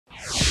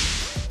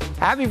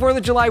Happy 4th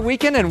of July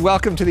weekend and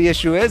welcome to The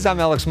Issue Is. I'm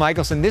Alex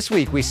Michelson. This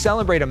week we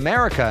celebrate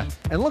America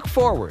and look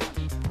forward.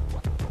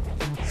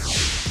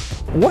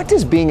 What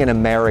does being an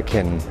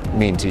American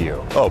mean to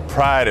you? Oh,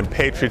 pride and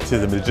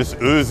patriotism is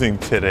just oozing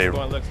today.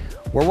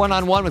 We're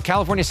one-on-one with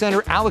California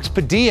Senator Alex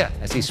Padilla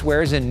as he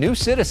swears in new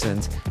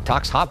citizens,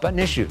 talks hot-button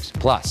issues.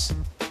 Plus,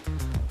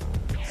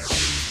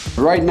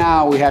 right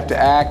now we have to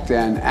act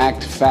and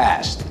act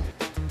fast.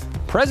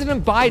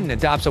 President Biden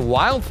adopts a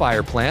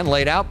wildfire plan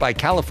laid out by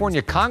California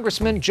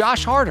Congressman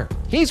Josh Harder.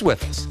 He's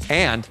with us.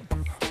 And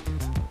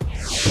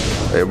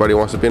everybody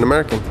wants to be an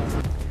American.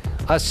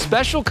 A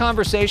special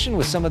conversation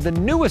with some of the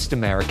newest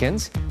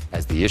Americans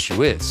as The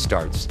Issue Is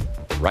starts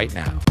right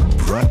now.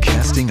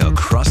 Broadcasting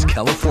across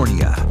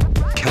California,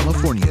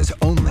 California's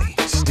only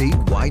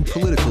statewide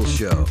political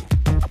show.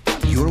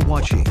 You're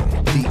watching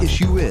The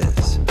Issue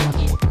Is.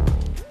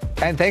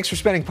 And thanks for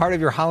spending part of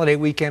your holiday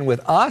weekend with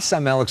us.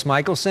 I'm Alex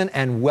Michelson,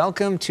 and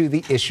welcome to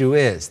The Issue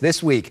Is.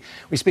 This week,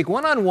 we speak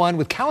one-on-one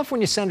with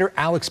California Senator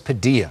Alex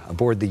Padilla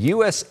aboard the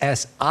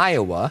USS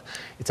Iowa.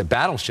 It's a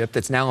battleship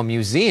that's now a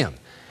museum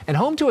and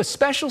home to a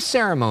special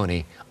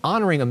ceremony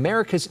honoring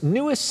America's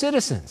newest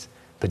citizens.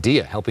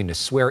 Padilla helping to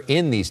swear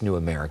in these new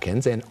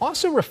Americans and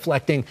also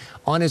reflecting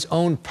on his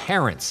own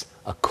parents,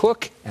 a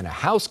cook and a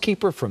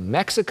housekeeper from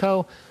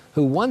Mexico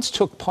who once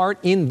took part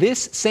in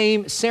this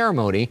same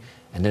ceremony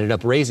and ended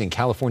up raising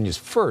California's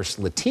first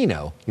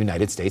Latino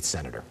United States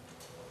Senator.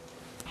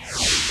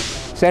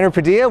 Senator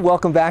Padilla,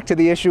 welcome back to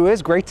The Issue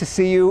Is. Great to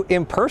see you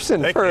in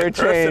person for a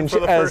change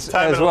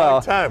as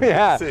well. Yeah. Good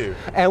to see you.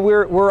 And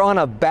we're on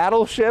a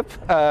battleship.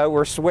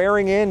 We're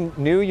swearing in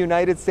new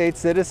United States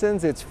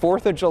citizens. It's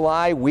 4th of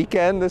July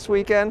weekend this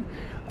weekend.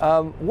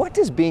 What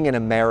does being an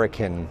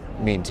American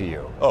mean to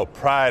you? Oh,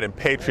 pride and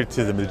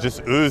patriotism is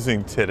just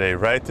oozing today,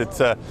 right?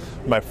 It's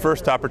my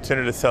first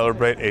opportunity to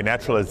celebrate a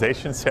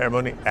naturalization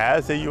ceremony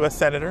as a U.S.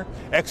 Senator.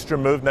 Extra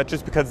move, not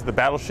just because of the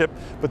battleship,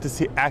 but to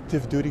see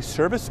active duty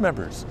service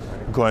members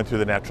going through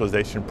the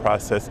naturalization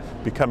process,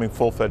 becoming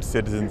full-fledged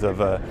citizens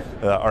of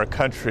our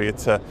country.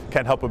 It's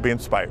can't help but be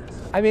inspired.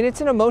 I mean,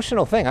 it's an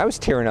emotional thing. I was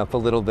tearing up a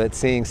little bit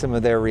seeing some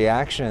of their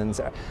reactions.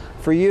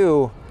 For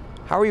you,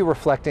 how are you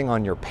reflecting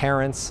on your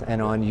parents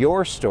and on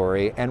your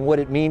story and what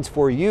it means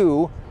for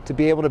you to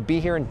be able to be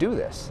here and do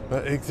this?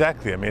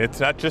 Exactly. I mean, it's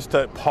not just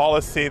a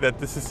policy that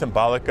this is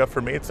symbolic of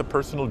for me, it's a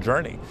personal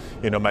journey.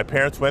 You know, my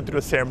parents went through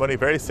a ceremony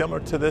very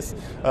similar to this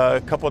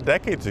a couple of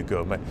decades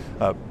ago.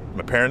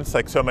 My parents,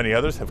 like so many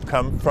others, have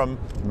come from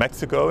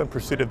Mexico in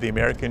pursuit of the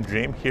American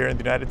dream here in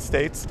the United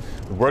States,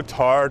 worked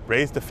hard,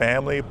 raised a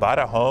family, bought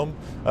a home,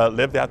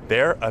 lived out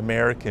their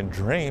American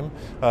dream.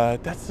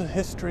 That's the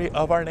history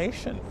of our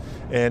nation.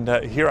 And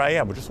here I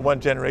am, just one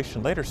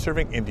generation later,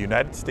 serving in the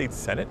United States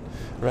Senate.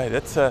 Right,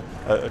 that's a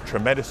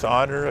tremendous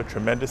honor, a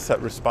tremendous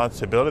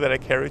responsibility that I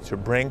carry to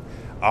bring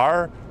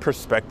our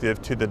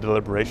perspective to the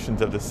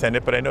deliberations of the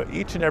Senate. But I know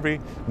each and every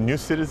new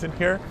citizen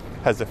here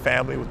has a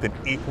family with an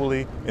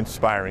equally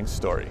inspiring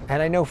story.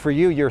 And I know for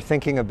you, you're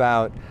thinking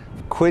about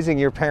quizzing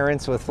your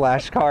parents with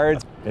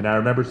flashcards. And I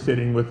remember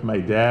sitting with my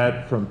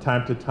dad from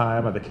time to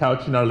time on the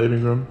couch in our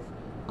living room,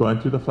 going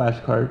through the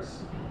flashcards.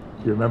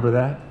 Do you remember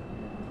that?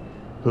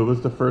 Who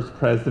was the first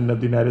president of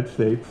the United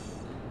States?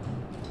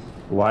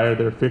 Why are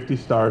there 50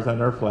 stars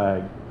on our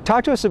flag?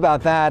 Talk to us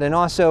about that and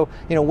also,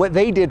 you know, what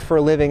they did for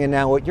a living and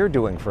now what you're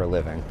doing for a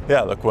living.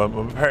 Yeah, look,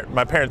 when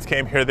my parents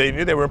came here, they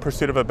knew they were in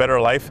pursuit of a better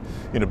life.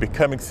 You know,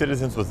 becoming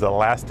citizens was the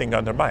last thing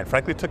on their mind.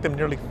 Frankly, it took them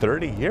nearly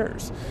 30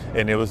 years.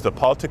 And it was the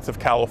politics of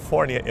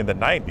California in the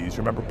 90s,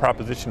 remember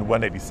Proposition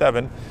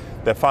 187,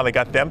 that finally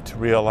got them to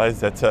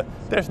realize that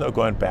there's no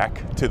going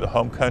back to the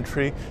home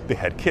country. They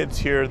had kids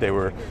here. They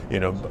were, you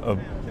know,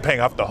 paying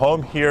off the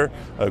home here,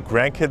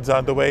 grandkids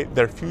on the way.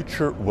 Their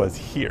future was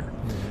here.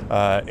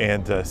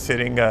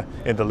 Sitting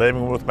in the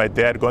living room with my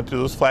dad, going through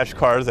those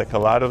flashcards like a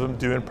lot of them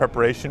do in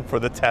preparation for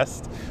the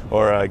test,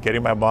 or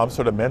getting my mom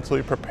sort of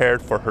mentally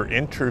prepared for her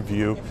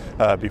interview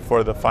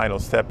before the final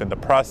step in the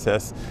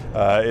process.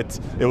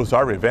 It was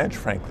our revenge,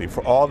 frankly,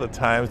 for all the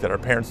times that our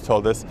parents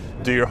told us,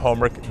 do your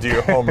homework, do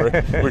your homework.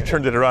 We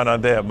turned it around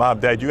on them. Mom,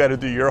 Dad, you got to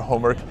do your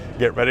homework,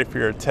 get ready for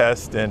your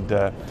test.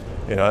 And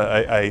you know,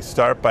 I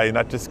start by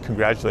not just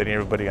congratulating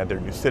everybody on their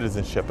new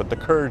citizenship, but the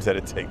courage that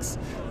it takes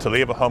to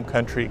leave a home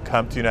country,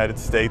 come to the United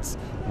States,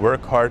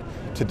 work hard,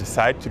 to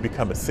decide to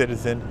become a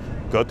citizen,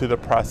 go through the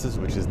process,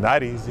 which is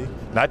not easy,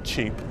 not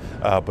cheap,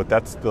 but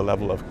that's the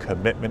level of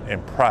commitment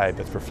and pride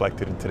that's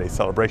reflected in today's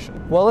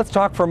celebration. Well, let's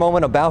talk for a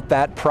moment about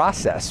that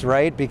process,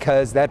 right?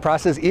 Because that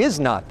process is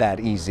not that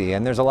easy.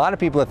 And there's a lot of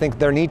people that think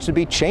there needs to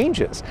be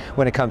changes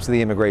when it comes to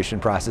the immigration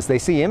process. They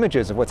see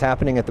images of what's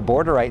happening at the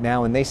border right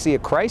now and they see a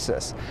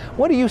crisis.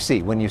 What do you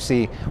see when you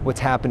see what's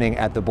happening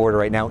at the border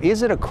right now?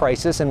 Is it a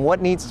crisis and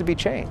what needs to be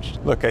changed?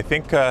 Look, I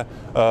think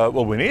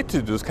what we need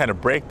to do is kind of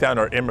break down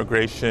our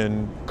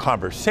immigration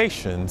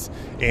conversations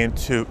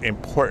into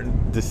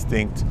important,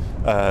 distinct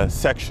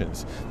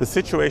sections. The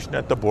situation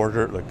at the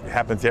border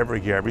happens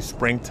every year, every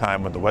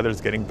springtime when the weather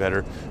is getting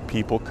better.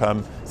 People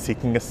come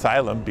seeking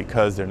asylum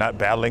because they're not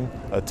battling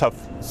a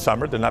tough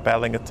summer, they're not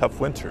battling a tough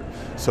winter.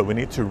 So we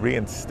need to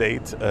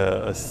reinstate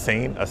a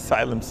sane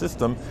asylum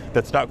system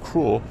that's not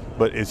cruel,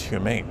 but is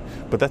humane.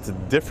 But that's a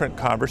different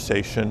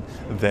conversation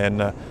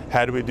than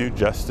how do we do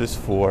justice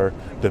for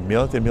the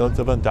millions and millions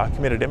of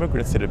undocumented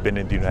immigrants that have been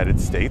in the United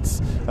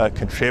States,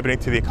 contributing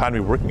to the economy,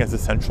 working as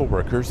essential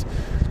workers.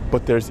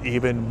 But there's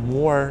even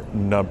more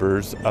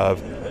numbers of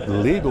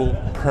legal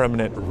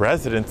permanent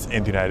residents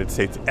in the United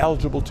States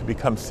eligible to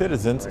become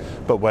citizens,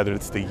 but whether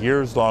it's the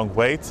years-long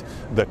waits,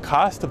 the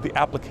cost of the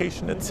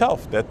application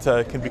itself that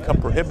can become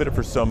prohibitive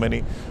for so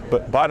many.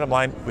 But bottom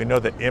line, we know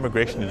that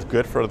immigration is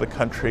good for the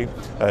country.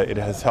 It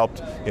has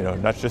helped,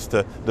 not just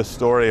the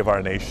story of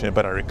our nation,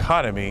 but our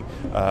economy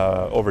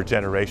over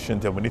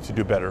generations, and we need to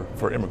do better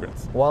for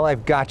immigrants. While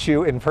I've got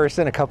you in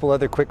person, a couple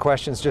other quick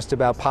questions just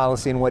about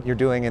policy and what you're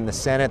doing in the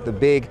Senate. The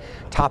big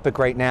topic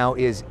right now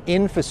is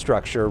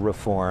infrastructure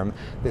reform,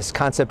 this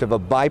concept of a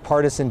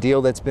bipartisan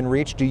deal that's been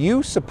reached. Do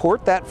you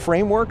support that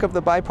framework of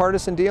the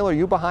bipartisan deal? Are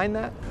you behind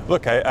that?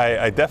 Look,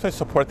 I definitely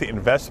support the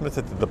investments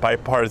that the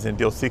bipartisan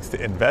deal seeks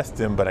to invest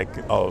in, but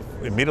I'll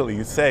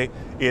immediately say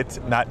it's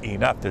not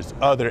enough. There's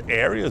other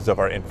areas of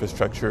our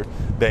infrastructure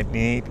that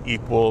need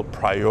equal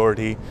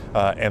priority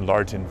and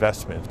large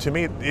investment. To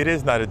me, it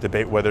is not a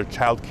debate whether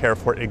child care,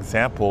 for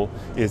example,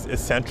 is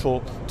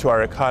essential to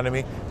our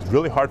economy. It's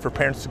really hard for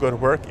parents to go to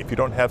work if you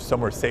don't have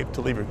somewhere safe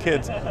to leave your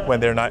kids when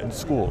they're not in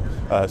school.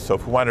 So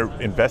if we want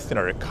to invest in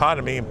our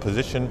economy and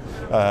position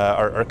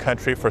our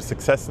country for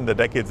success in the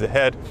decades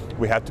ahead,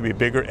 we have to be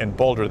bigger and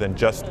bolder than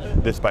just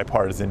this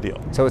bipartisan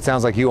deal. So it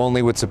sounds like you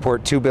only would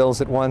support two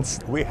bills at once?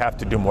 We have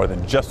to do more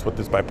than just what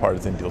this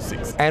bipartisan deal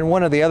seeks. And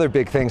one of the other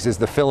big things is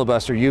the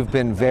filibuster. You've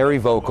been very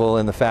vocal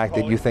in the fact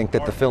that you think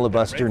that the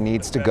filibuster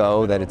needs to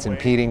go, that it's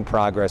impeding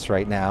progress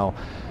right now.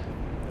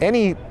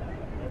 Any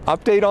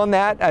update on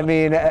that? I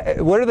mean,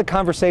 what are the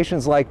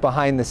conversations like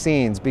behind the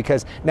scenes?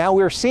 Because now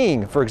we're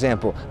seeing, for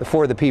example, the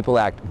For the People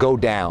Act go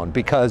down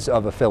because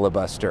of a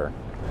filibuster.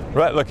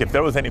 Right. Look, if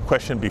there was any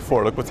question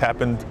before, look what's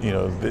happened,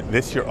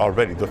 this year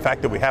already. The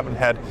fact that we haven't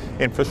had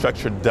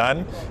infrastructure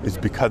done is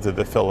because of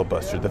the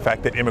filibuster. The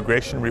fact that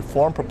immigration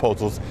reform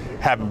proposals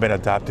haven't been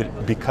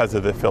adopted because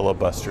of the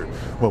filibuster.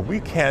 When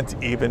we can't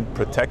even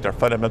protect our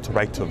fundamental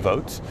right to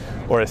vote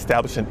or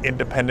establish an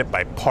independent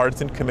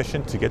bipartisan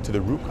commission to get to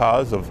the root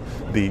cause of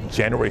the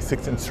January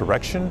 6th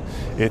insurrection,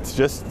 it's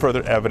just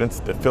further evidence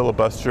that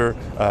filibuster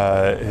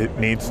it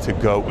needs to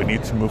go. We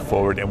need to move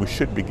forward, and we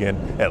should begin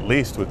at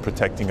least with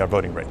protecting our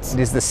voting rights.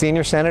 Is the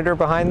senior senator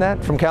behind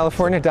that from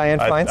California, Dianne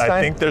Feinstein?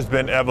 I think there's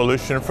been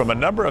evolution from a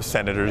number of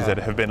senators that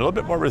have been a little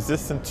bit more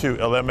resistant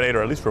to eliminate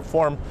or at least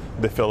reform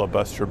the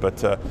filibuster,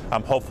 but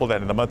I'm hopeful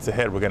that in the months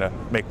ahead we're going to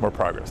make more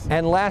progress.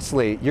 And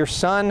lastly, your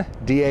son,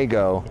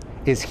 Diego,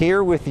 is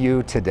here with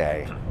you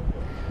today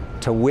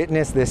to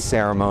witness this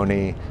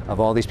ceremony of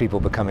all these people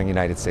becoming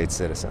United States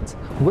citizens.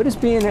 What does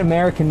being an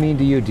American mean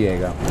to you,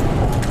 Diego?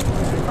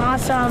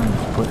 Awesome.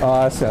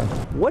 Awesome.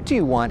 What do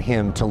you want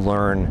him to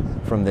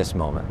learn from this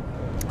moment?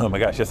 Oh my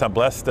gosh, yes, I'm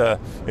blessed,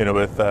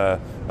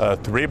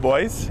 with 3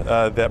 boys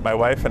that my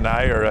wife and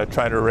I are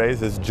trying to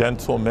raise as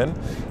gentlemen.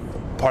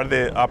 Part of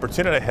the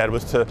opportunity I had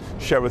was to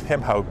share with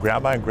him how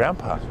Grandma and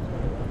Grandpa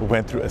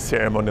went through a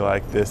ceremony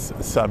like this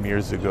some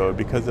years ago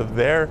because of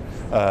their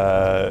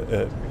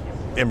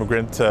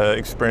immigrant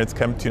experience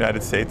coming to the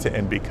United States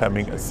and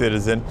becoming a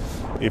citizen.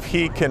 If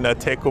he can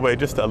take away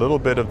just a little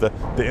bit of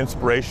the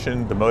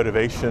inspiration, the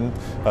motivation,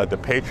 the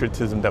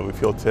patriotism that we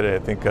feel today, I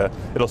think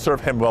it'll serve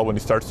him well when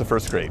he starts the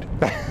first grade.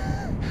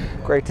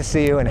 Great to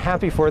see you, and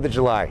happy 4th of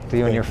July to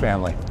you and your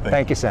family.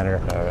 Thank you, Senator.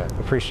 All right.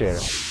 Appreciate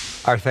it.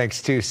 Our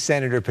thanks to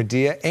Senator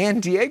Padilla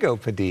and Diego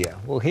Padilla.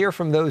 We'll hear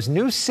from those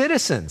new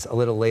citizens a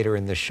little later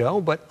in the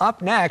show, but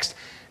up next,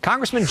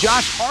 Congressman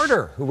Josh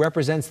Harder, who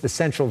represents the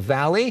Central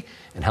Valley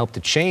and helped to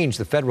change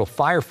the federal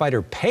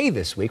firefighter pay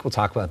this week. We'll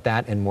talk about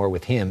that and more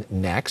with him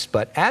next.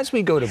 But as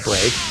we go to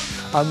break,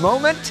 a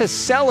moment to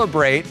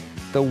celebrate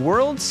the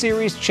World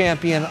Series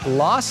champion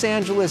Los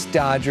Angeles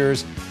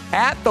Dodgers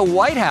at the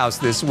White House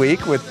this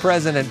week with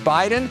President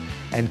Biden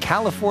and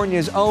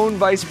California's own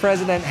Vice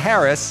President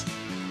Harris.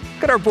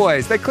 Look at our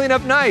boys. They clean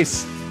up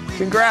nice.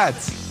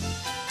 Congrats.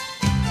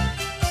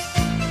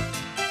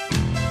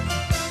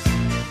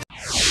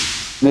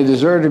 They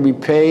deserve to be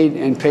paid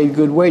and paid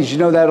good wages. You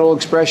know that old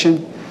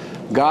expression,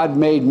 God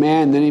made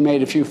man, then he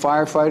made a few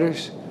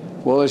firefighters?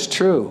 Well, it's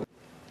true.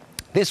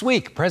 This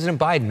week, President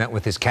Biden met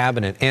with his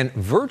cabinet and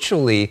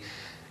virtually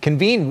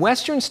convened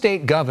Western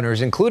state governors,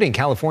 including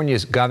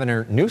California's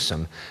Governor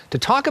Newsom, to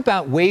talk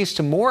about ways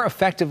to more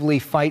effectively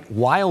fight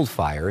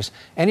wildfires.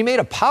 And he made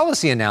a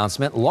policy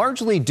announcement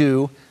largely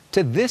due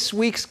to this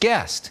week's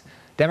guest.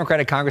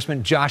 Democratic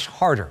Congressman Josh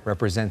Harder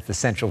represents the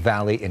Central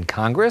Valley in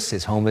Congress.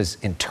 His home is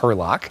in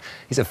Turlock.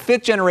 He's a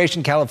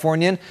 5th-generation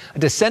Californian, a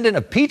descendant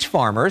of peach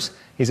farmers.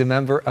 He's a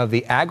member of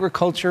the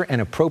Agriculture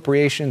and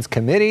Appropriations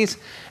Committees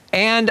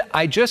And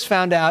I just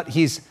found out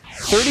he's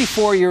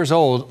 34 years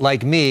old,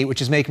 like me,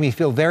 which is making me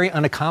feel very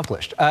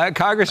unaccomplished.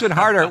 Congressman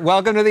Harder,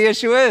 welcome to The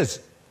Issue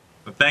Is.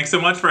 Well, thanks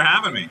so much for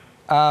having me.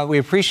 We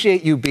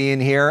appreciate you being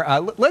here.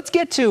 Let's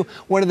get to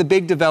one of the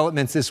big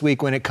developments this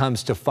week when it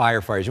comes to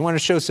firefighters. I want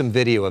to show some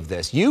video of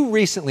this. You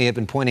recently have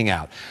been pointing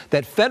out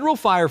that federal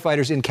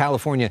firefighters in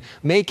California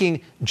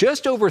making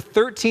just over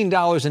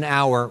 $13 an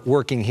hour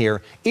working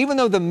here, even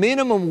though the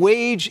minimum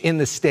wage in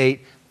the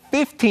state,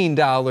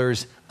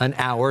 $15 an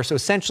hour. So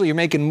essentially you're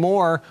making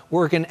more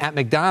working at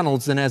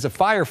McDonald's than as a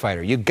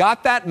firefighter. You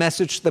got that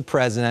message to the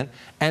president,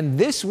 and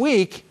this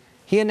week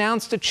he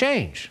announced a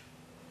change.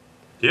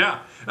 Yeah.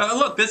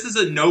 Look, this is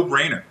a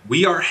no-brainer.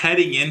 We are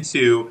heading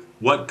into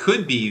what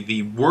could be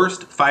the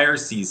worst fire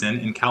season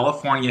in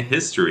California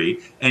history,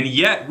 and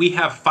yet we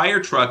have fire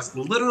trucks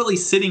literally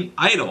sitting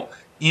idle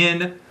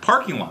in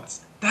parking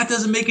lots. That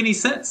doesn't make any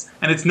sense.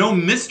 And it's no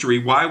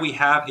mystery why we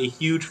have a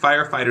huge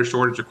firefighter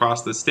shortage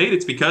across the state.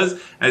 It's because,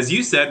 as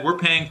you said, we're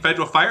paying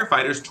federal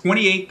firefighters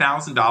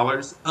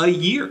 $28,000 a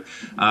year.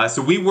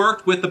 So we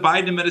worked with the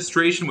Biden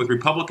administration, with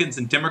Republicans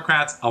and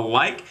Democrats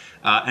alike.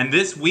 And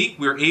this week,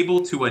 we're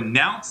able to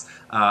announce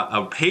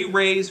a pay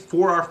raise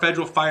for our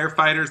federal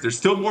firefighters. There's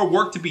still more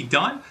work to be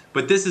done,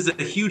 but this is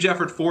a huge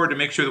effort forward to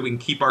make sure that we can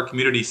keep our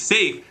communities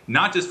safe,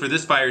 not just for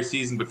this fire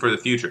season, but for the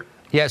future.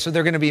 Yeah, so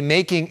they're going to be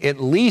making at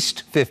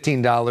least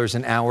 $15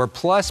 an hour,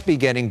 plus be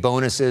getting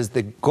bonuses.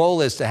 The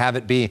goal is to have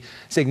it be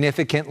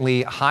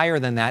significantly higher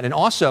than that, and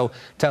also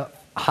to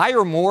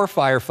hire more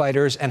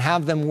firefighters and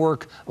have them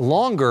work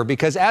longer,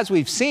 because as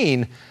we've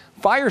seen,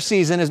 fire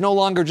season is no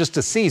longer just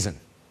a season.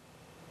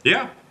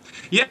 Yeah.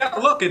 Yeah,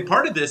 look, and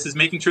part of this is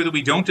making sure that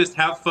we don't just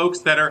have folks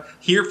that are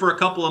here for a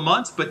couple of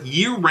months, but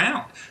year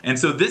round. And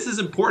so this is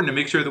important to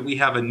make sure that we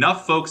have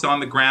enough folks on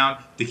the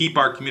ground to keep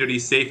our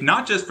communities safe,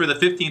 not just for the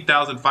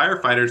 15,000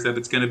 firefighters that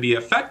it's going to be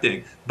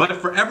affecting, but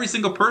for every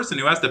single person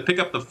who has to pick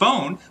up the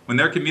phone when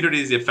their community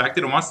is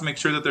affected and wants to make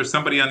sure that there's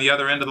somebody on the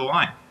other end of the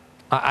line.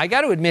 I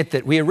got to admit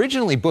that we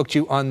originally booked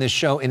you on this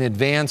show in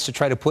advance to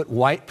try to put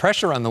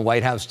pressure on the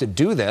White House to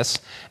do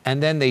this,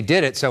 and then they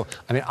did it. So,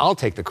 I mean, I'll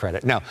take the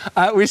credit. No,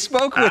 we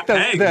spoke with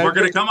we're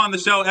going to come on the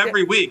show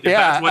every week if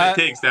that's what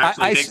it takes to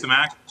actually take some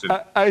action.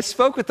 I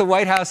spoke with the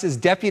White House's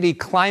deputy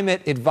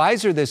climate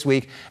advisor this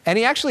week, and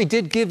he actually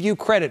did give you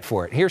credit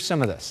for it. Here's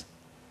some of this.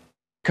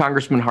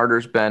 Congressman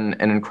Harder's been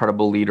an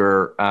incredible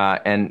leader,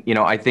 and you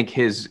know, I think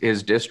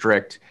his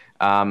district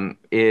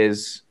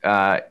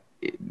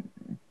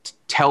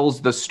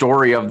tells the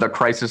story of the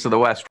crisis of the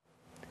West.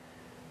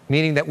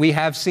 Meaning that we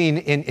have seen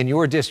in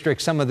your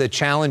district some of the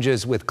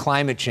challenges with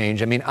climate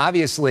change. I mean,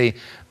 obviously,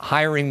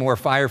 hiring more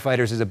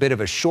firefighters is a bit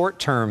of a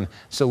short-term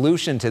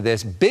solution to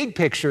this. Big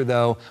picture,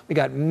 though, we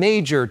got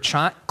major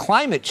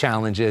climate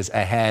challenges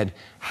ahead.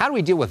 How do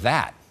we deal with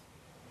that?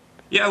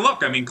 Yeah,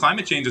 look, I mean,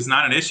 climate change is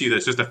not an issue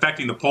that's just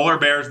affecting the polar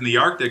bears in the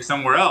Arctic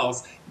somewhere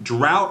else.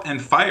 Drought and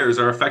fires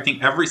are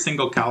affecting every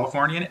single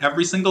Californian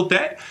every single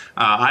day.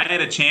 I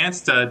had a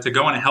chance to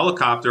go in a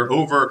helicopter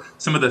over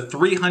some of the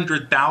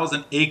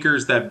 300,000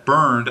 acres that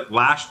burned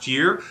last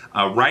year,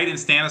 right in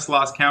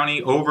Stanislaus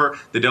County, over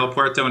the Del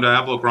Puerto and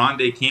Diablo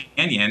Grande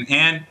Canyon,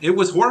 and it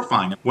was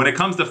horrifying. When it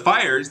comes to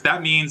fires,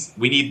 that means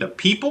we need the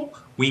people,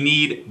 we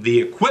need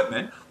the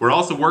equipment. We're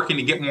also working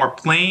to get more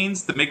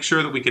planes to make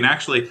sure that we can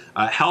actually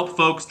help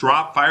folks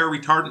drop fire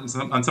retardants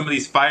on some of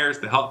these fires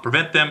to help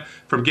prevent them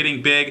from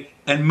getting big.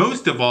 And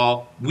most of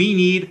all, we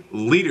need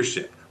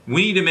leadership.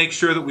 We need to make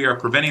sure that we are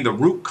preventing the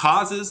root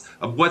causes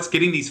of what's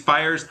getting these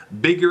fires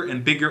bigger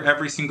and bigger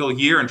every single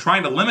year and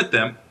trying to limit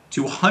them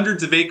to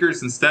hundreds of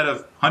acres instead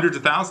of hundreds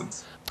of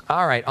thousands.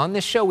 All right. On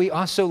this show, we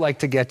also like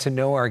to get to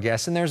know our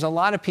guests. And there's a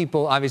lot of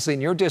people, obviously, in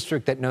your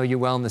district that know you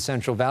well in the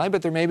Central Valley,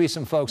 but there may be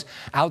some folks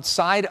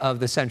outside of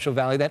the Central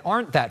Valley that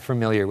aren't that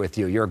familiar with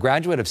you. You're a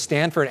graduate of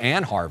Stanford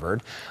and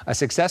Harvard, a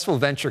successful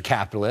venture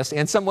capitalist,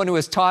 and someone who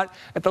has taught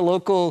at the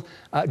local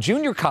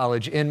junior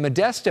college in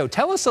Modesto.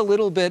 Tell us a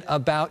little bit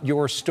about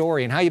your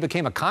story and how you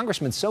became a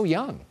congressman so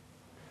young.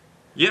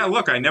 Yeah,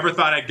 look, I never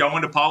thought I'd go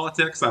into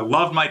politics. I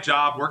loved my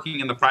job working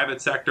in the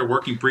private sector,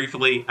 working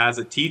briefly as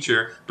a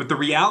teacher. But the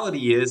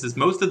reality is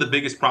most of the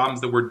biggest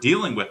problems that we're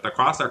dealing with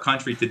across our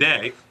country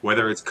today,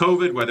 whether it's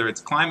COVID, whether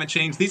it's climate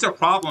change, these are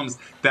problems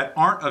that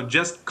aren't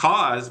just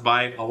caused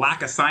by a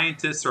lack of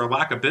scientists or a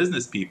lack of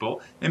business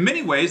people. In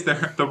many ways,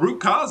 the root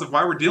cause of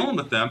why we're dealing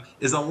with them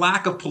is a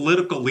lack of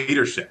political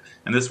leadership.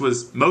 And this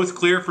was most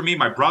clear for me.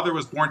 My brother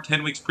was born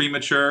 10 weeks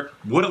premature,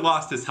 would have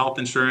lost his health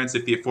insurance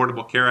if the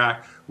Affordable Care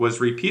Act was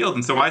repealed.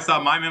 And so I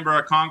saw my member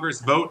of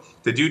Congress vote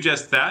to do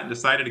just that and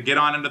decided to get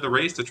on into the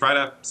race to try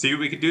to see what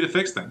we could do to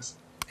fix things.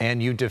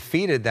 And you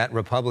defeated that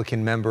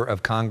Republican member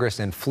of Congress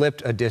and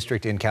flipped a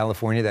district in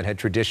California that had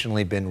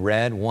traditionally been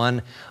red,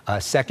 won a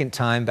second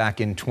time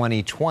back in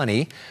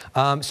 2020.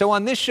 So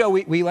on this show,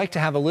 we like to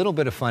have a little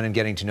bit of fun in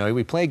getting to know you.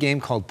 We play a game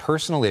called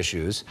Personal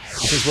Issues.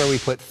 This is where we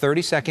put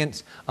 30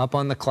 seconds up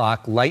on the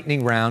clock,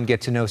 lightning round,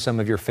 get to know some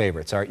of your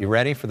favorites. All right, you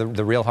ready for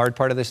the real hard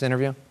part of this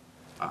interview?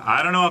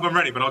 I don't know if I'm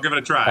ready, but I'll give it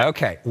a try.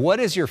 Okay.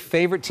 What is your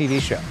favorite TV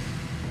show?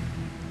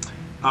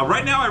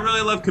 Right now, I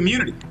really love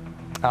Community.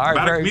 All right,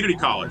 about a community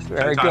college.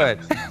 Very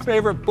good.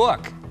 Favorite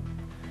book?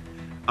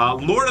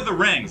 Lord of the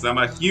Rings. I'm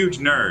a huge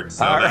nerd,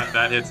 so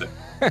that hits it.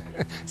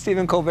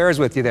 Stephen Colbert's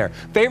with you there.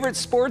 Favorite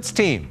sports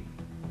team?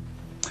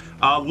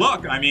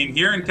 Look, I mean,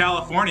 here in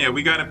California,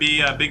 we got to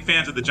be big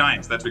fans of the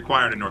Giants. That's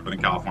required in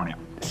Northern California.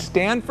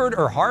 Stanford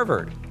or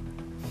Harvard?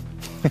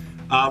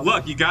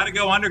 Look, you got to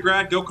go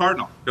undergrad, go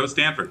Cardinal, go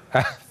Stanford.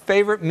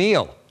 Favorite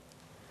meal?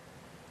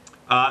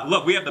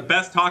 Look, we have the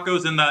best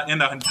tacos in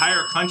the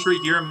entire country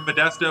here in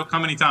Modesto.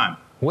 Come anytime.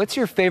 What's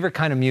your favorite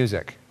kind of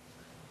music?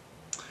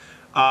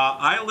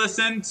 I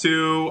listen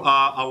to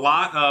a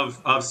lot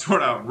of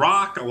sort of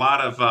rock, a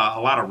lot of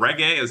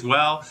reggae as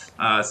well.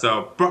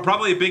 So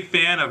probably a big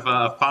fan of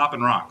pop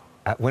and rock.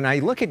 When I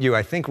look at you,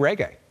 I think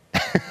reggae.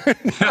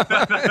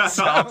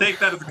 I'll take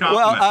that as a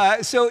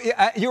compliment.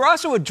 Well, you're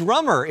also a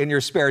drummer in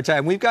your spare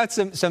time. We've got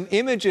some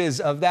images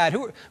of that.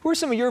 Who are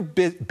some of your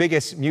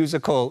biggest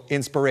musical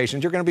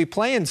inspirations? You're going to be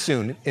playing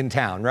soon in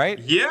town, right?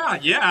 Yeah,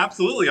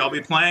 absolutely. I'll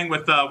be playing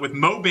with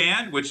Mo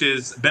Band, which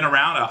has been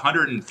around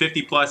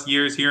 150 plus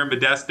years here in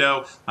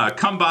Modesto.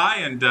 Come by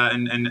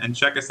and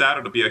check us out.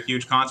 It'll be a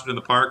huge concert in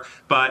the park.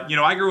 But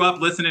I grew up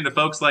listening to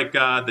folks like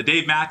the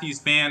Dave Matthews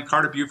Band,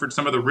 Carter Buford,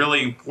 some of the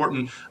really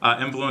important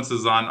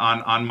influences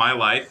on my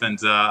life, and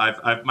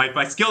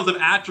my skills have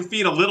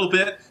atrophied a little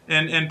bit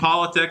in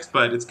politics,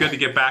 but it's good to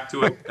get back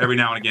to it every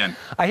now and again.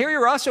 I hear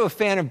you're also a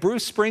fan of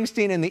Bruce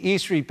Springsteen and the E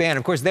Street Band.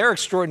 Of course, their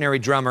extraordinary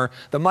drummer,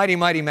 the mighty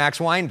Max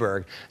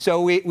Weinberg.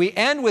 So we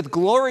end with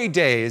Glory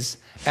Days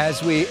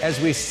as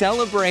we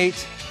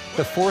celebrate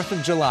the 4th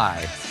of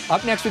July.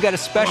 Up next, we got a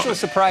special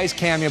surprise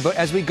cameo, but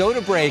as we go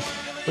to break,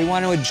 we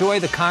want to enjoy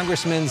the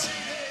congressman's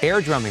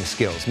air drumming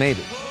skills,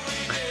 maybe.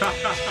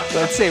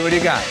 Let's see, what do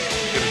you got?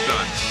 Get it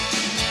done.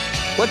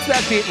 What's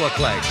that beat look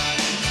like?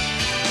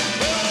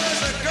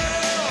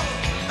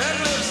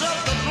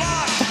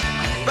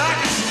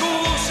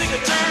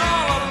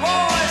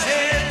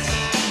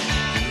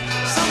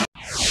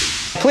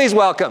 Please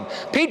welcome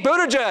Pete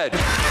Buttigieg.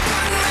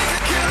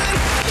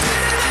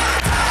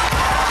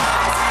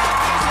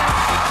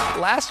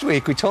 Last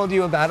week, we told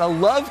you about a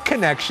love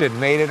connection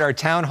made at our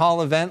town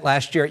hall event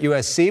last year at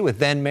USC with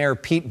then Mayor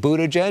Pete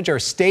Buttigieg. Our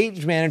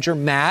stage manager,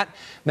 Matt,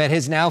 met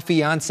his now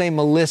fiancée,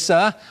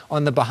 Melissa,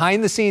 on the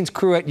behind-the-scenes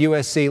crew at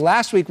USC.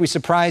 Last week, we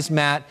surprised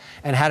Matt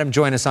and had him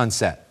join us on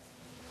set.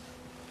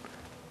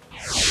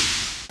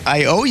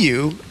 I owe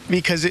you,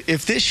 because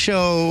if this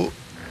show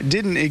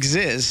didn't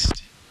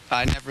exist,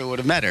 I never would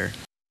have met her.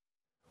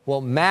 Well,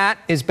 Matt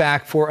is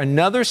back for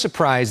another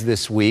surprise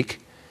this week.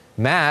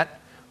 Matt,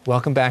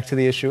 welcome back to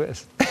The Issue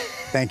Is.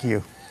 Thank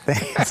you.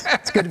 Thanks.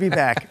 It's good to be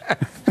back.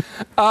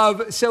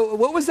 So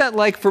what was that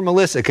like for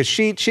Melissa? Because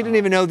she didn't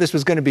even know this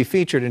was going to be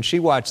featured, and she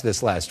watched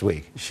this last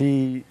week.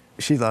 She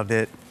loved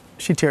it.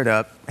 She teared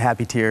up,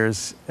 happy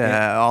tears.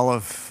 All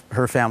of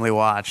her family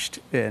watched,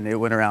 and it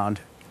went around.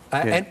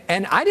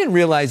 And I didn't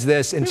realize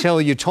this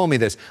until you told me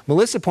this.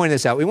 Melissa pointed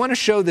this out. We want to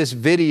show this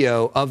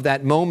video of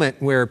that moment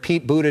where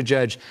Pete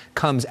Buttigieg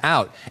comes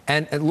out.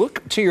 And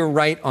look to your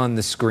right on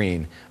the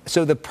screen.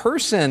 So the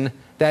person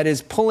that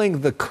is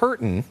pulling the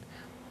curtain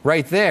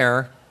right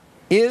there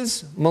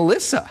is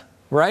Melissa,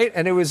 right?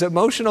 And it was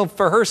emotional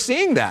for her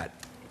seeing that.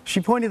 She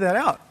pointed that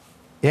out.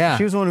 Yeah.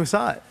 She was the one who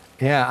saw it.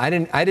 Yeah, I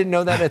didn't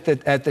know that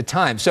at the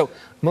time. So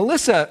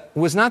Melissa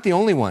was not the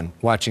only one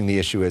watching The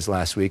Issue Is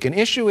last week. An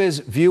Issue Is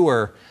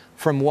viewer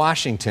from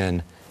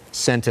Washington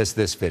sent us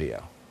this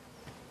video.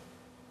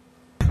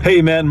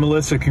 Hey, Matt and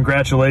Melissa,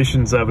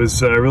 congratulations. I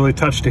was really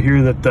touched to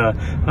hear that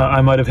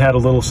I might have had a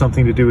little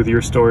something to do with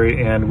your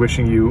story, and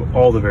wishing you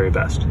all the very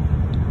best.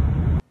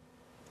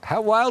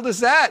 How wild is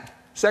that,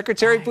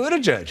 Secretary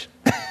Buttigieg?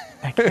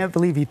 I can't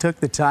believe he took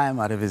the time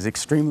out of his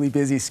extremely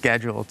busy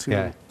schedule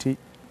to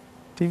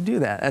do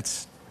that.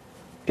 That's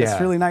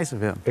really nice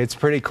of him. It's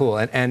pretty cool.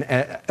 And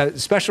a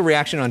special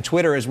reaction on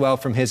Twitter as well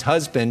from his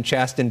husband,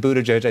 Chasten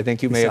Buttigieg. I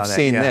think you may have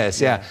seen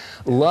this. Yeah.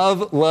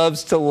 Love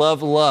loves to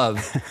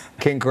love.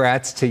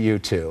 Congrats to you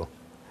two.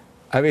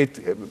 I mean,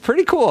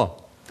 pretty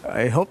cool.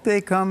 I hope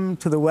they come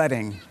to the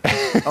wedding.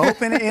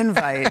 Open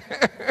invite.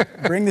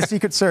 Bring the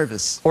Secret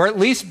Service. Or at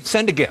least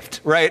send a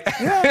gift, right?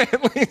 Yeah.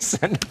 At least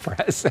send a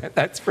present.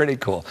 That's pretty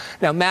cool.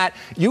 Now, Matt,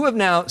 you have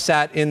now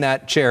sat in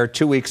that chair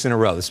 2 weeks in a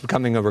row. This is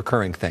becoming a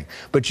recurring thing.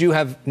 But you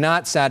have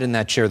not sat in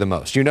that chair the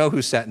most. You know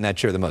who sat in that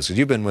chair the most, because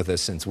you've been with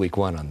us since week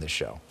 1 on this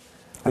show.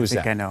 Who's that?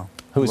 I think I know.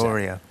 Who's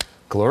Gloria. That?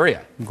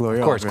 Gloria. Of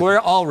course.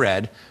 Gloria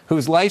Allred,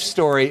 whose life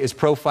story is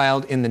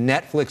profiled in the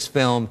Netflix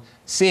film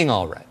Seeing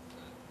Allred.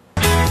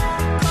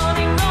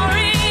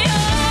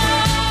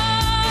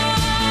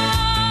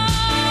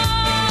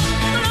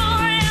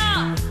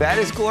 That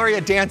is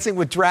Gloria dancing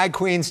with drag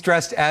queens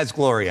dressed as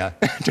Gloria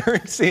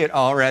during See It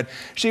Allred.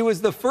 She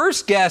was the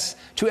first guest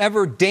to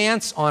ever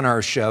dance on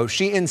our show.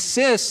 She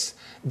insists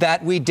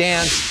that we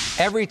dance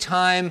every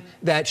time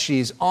that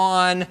she's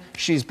on.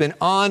 She's been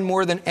on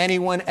more than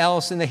anyone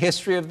else in the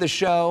history of the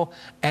show.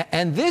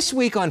 And this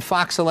week on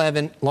Fox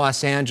 11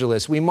 Los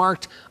Angeles, we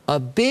marked a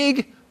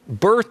big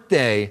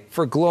birthday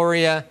for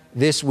Gloria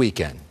this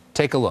weekend.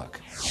 Take a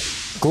look.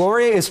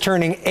 Gloria is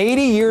turning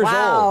 80 years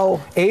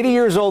old. 80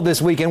 years old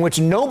this weekend, which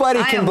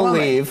nobody can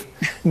believe.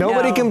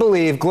 Nobody can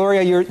believe.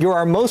 Gloria, you're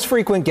our most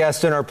frequent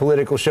guest in our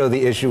political show,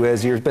 The Issue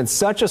Is. You've been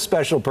such a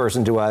special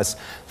person to us.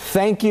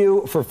 Thank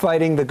you for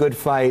fighting the good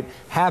fight.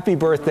 Happy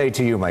birthday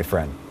to you, my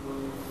friend.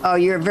 Oh,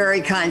 you're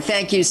very kind.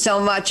 Thank you so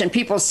much. And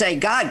people say,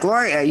 God,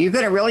 Gloria, you're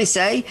going to really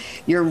say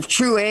your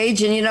true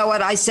age? And you know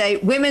what I say?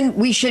 Women,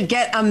 we should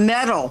get a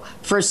medal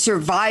for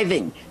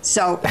surviving.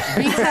 So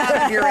be proud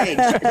of your age.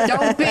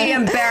 Don't be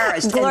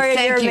embarrassed. Gloria, and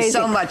thank you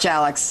so much,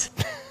 Alex.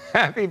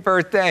 Happy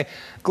birthday.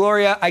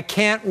 Gloria, I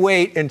can't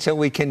wait until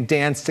we can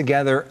dance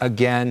together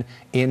again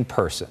in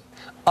person.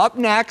 Up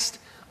next,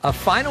 a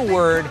final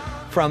word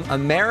from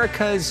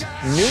America's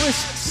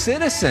newest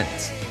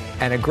citizens,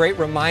 and a great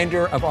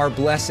reminder of our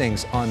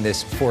blessings on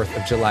this 4th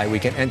of July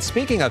weekend. And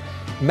speaking of,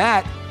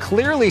 Matt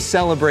clearly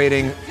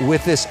celebrating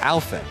with this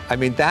outfit. I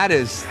mean, that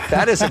is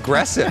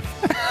aggressive.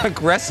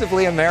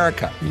 Aggressively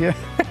America. Yeah,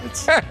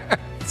 it's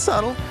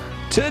subtle.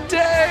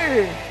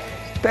 Today.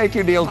 Thank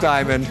you, Neil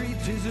Diamond.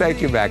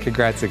 Thank you, Matt.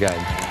 Congrats again.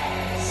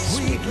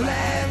 Sweet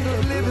land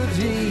of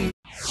liberty.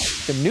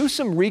 The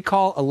Newsom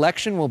recall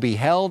election will be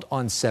held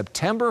on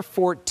September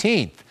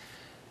 14th.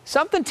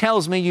 Something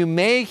tells me you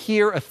may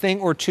hear a thing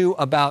or two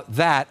about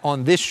that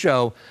on this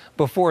show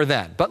before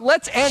then. But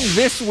let's end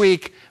this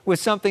week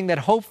with something that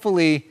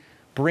hopefully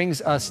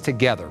brings us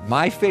together.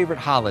 My favorite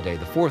holiday,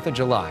 the 4th of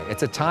July.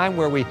 It's a time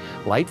where we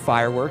light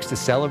fireworks to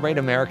celebrate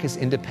America's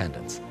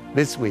independence.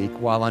 This week,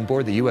 while on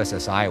board the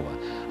USS Iowa,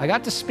 I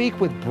got to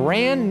speak with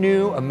brand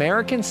new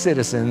American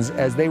citizens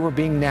as they were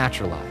being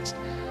naturalized.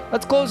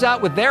 Let's close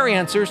out with their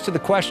answers to the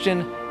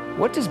question,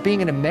 what does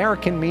being an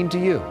American mean to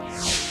you?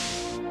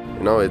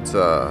 You know, it's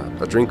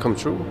a dream come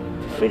true.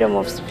 Freedom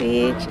of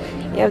speech,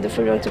 you have the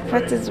freedom to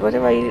practice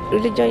whatever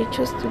religion you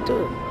choose to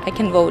do. I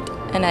can vote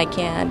and I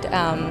can't.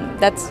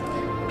 That's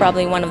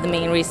probably one of the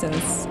main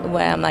reasons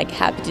why I'm like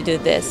happy to do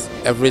this.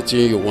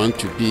 Everything you want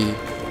to be,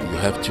 you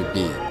have to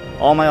be.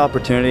 All my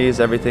opportunities,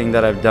 everything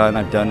that I've done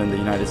in the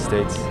United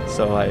States.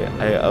 So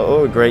I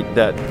owe a great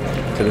debt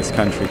to this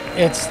country.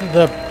 It's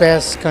the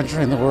best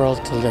country in the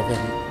world to live in,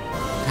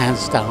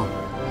 hands down.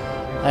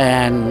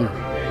 And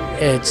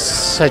it's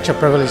such a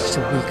privilege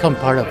to become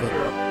part of it.